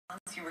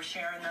You were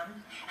sharing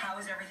them. How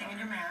is everything in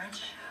your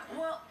marriage?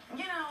 Well,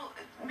 you know,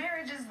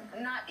 marriage is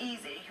not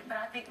easy, but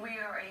I think we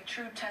are a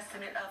true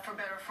testament of for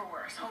better or for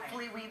worse.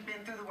 Hopefully we've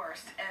been through the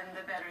worst and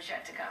the better is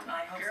yet to come.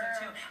 I hope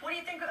so too. What do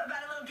you think about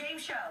a little game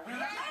show? We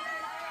love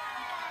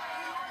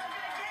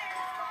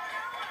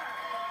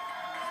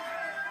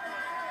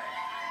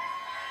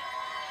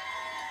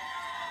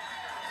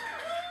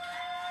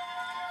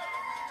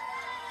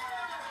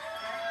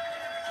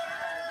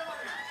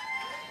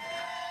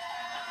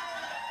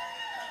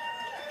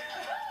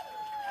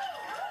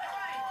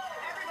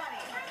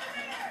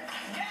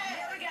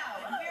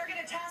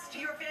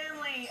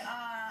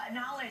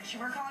knowledge.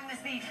 We're calling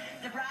this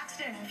the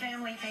Braxton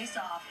family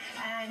face-off,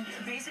 and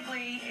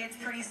basically it's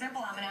pretty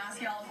simple. I'm going to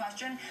ask you all a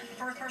question. The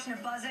first person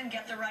to buzz in,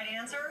 get the right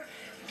answer,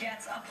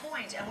 gets a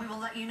point, and we will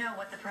let you know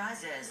what the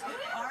prize is.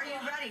 Are you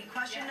ready?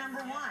 Question number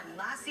one.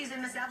 Last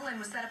season, Miss Evelyn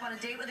was set up on a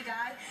date with a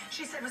guy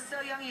she said was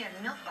so young he had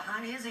milk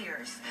behind his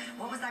ears.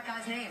 What was that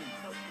guy's name?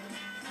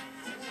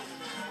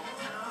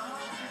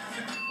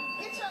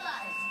 Get your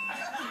life.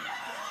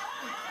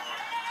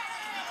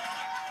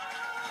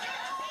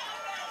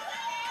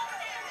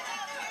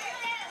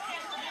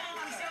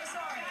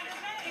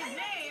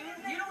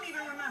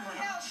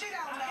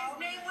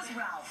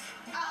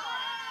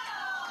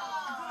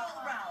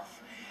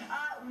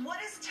 What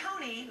is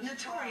Tony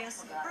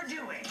notorious for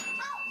doing?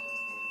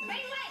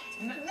 Wait.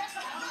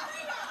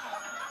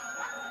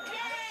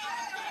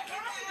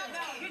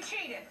 You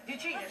cheated. You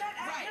cheated.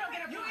 Right. You don't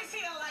get a You can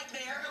see a light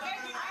there. Okay?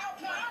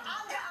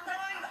 I'm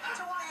going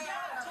to Wanda.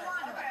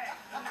 Okay.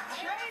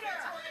 Traitor.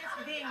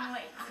 Being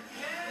late.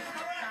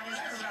 That is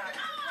correct.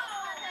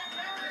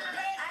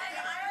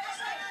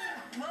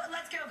 Well,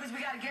 let's go because we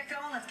got to get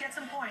going. Let's get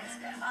some points.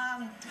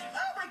 Oh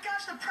my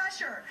gosh, the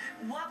pressure.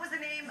 What was the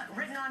name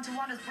written on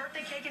Tawanda's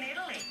birthday cake in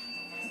Italy?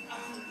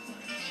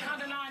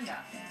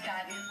 Chadananda.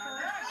 That is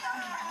correct.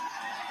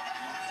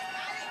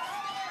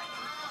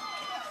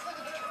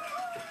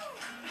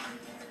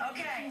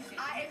 Okay,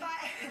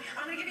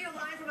 I'm going to give you a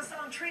line from a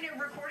song Trina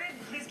recorded.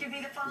 Please give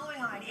me the following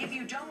line. If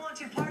you don't want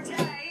to partay,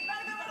 you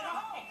better go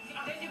home.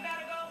 Then you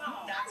better go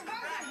home. That's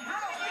correct.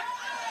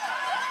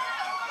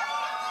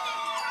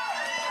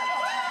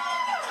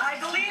 I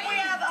believe we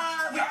have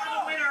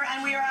a winner,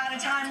 and we are out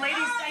of time.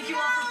 Ladies, thank you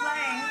all for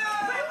playing.